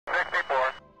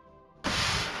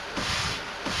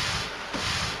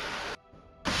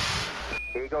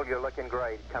Eagle, you're looking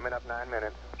great. Coming up 9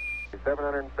 minutes.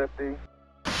 750.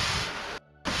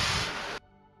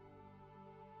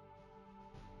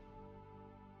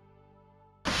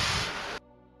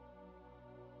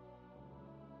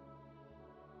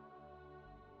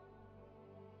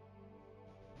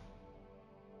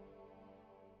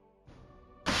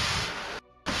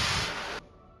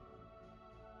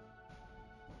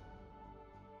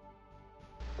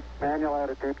 Manual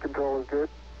attitude control is good.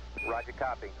 Roger,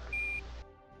 copy.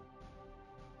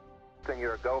 Then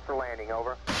you're a go for landing,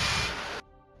 over.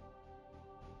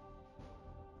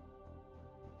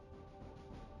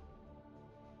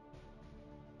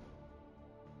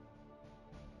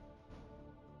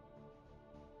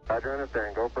 Roger,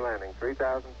 understand. Go for landing.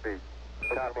 3,000 feet.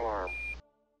 Copy. Alarm.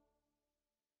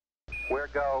 We're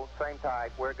go, same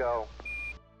type, we're go.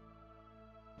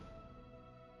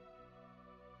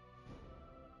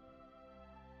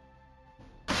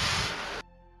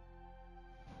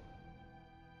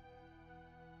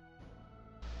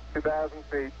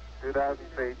 feet, 2,000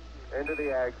 feet, into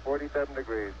the ag, 47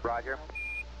 degrees. Roger.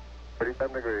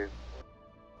 37 degrees.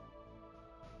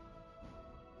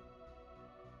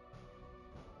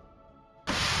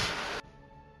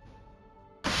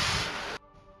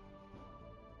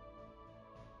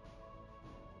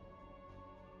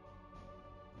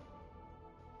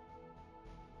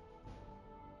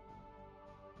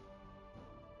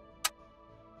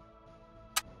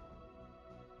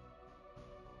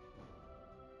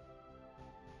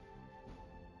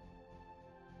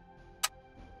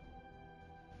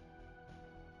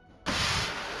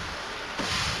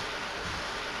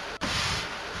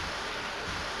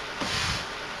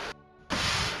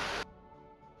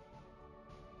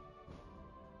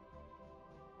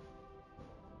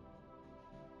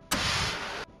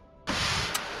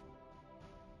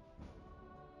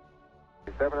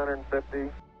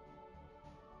 $750.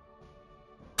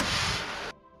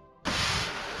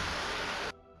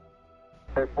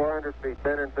 Okay, 400 feet,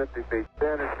 1050 feet,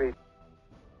 300 feet,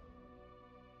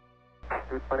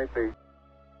 220 feet.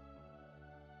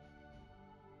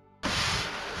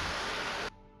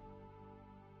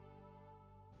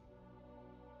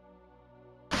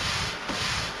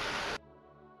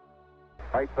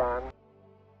 Lights on.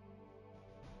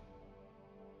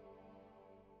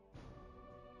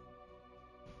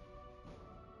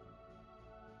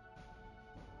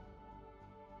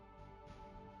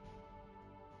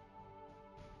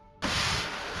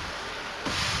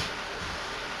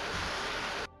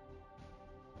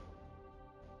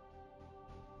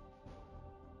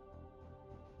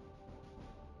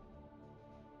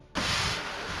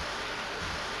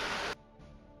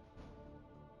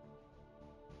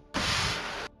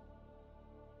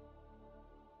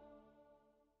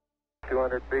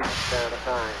 $200 feet down at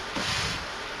 9.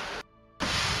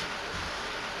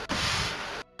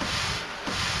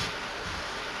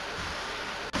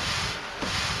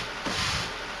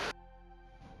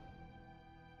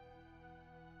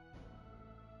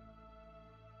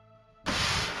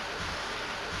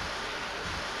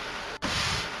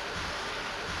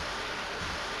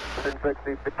 $160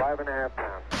 feet, 5.5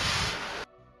 pounds.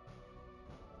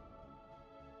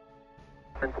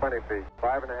 120 feet,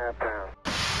 5.5 pounds.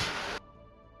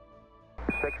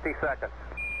 60 seconds.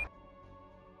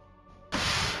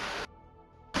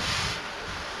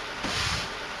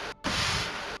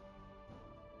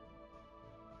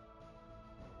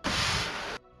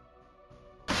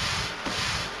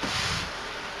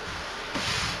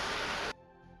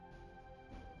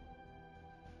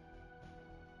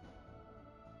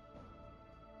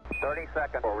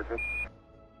 Forward.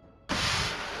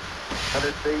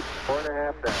 100 feet,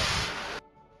 4.5 down.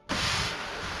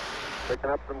 Picking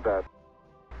up some dust.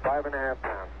 5.5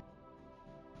 pounds.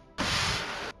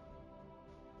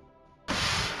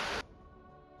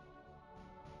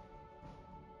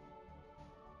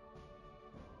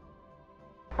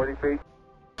 $40 feet.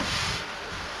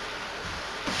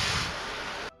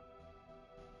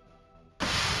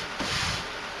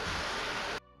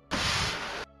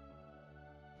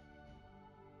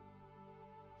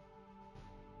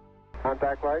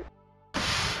 Contact light.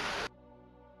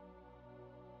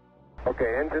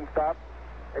 Okay, engine stop.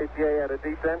 ATA at a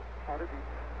descent.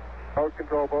 Mode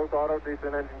control both auto,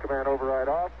 descent engine command override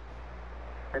off.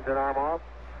 Engine arm off.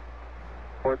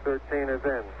 413 is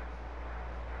in.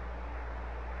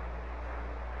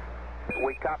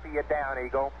 We copy you down,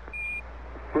 Eagle.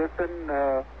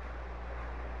 Listen,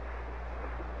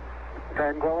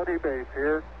 Tranquility Base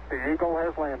here. The Eagle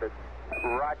has landed.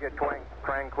 Roger,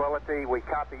 Tranquility. We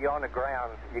copy you on the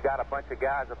ground. You got a bunch of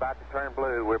guys about to turn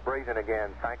blue. We're breathing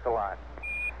again. Thanks a lot.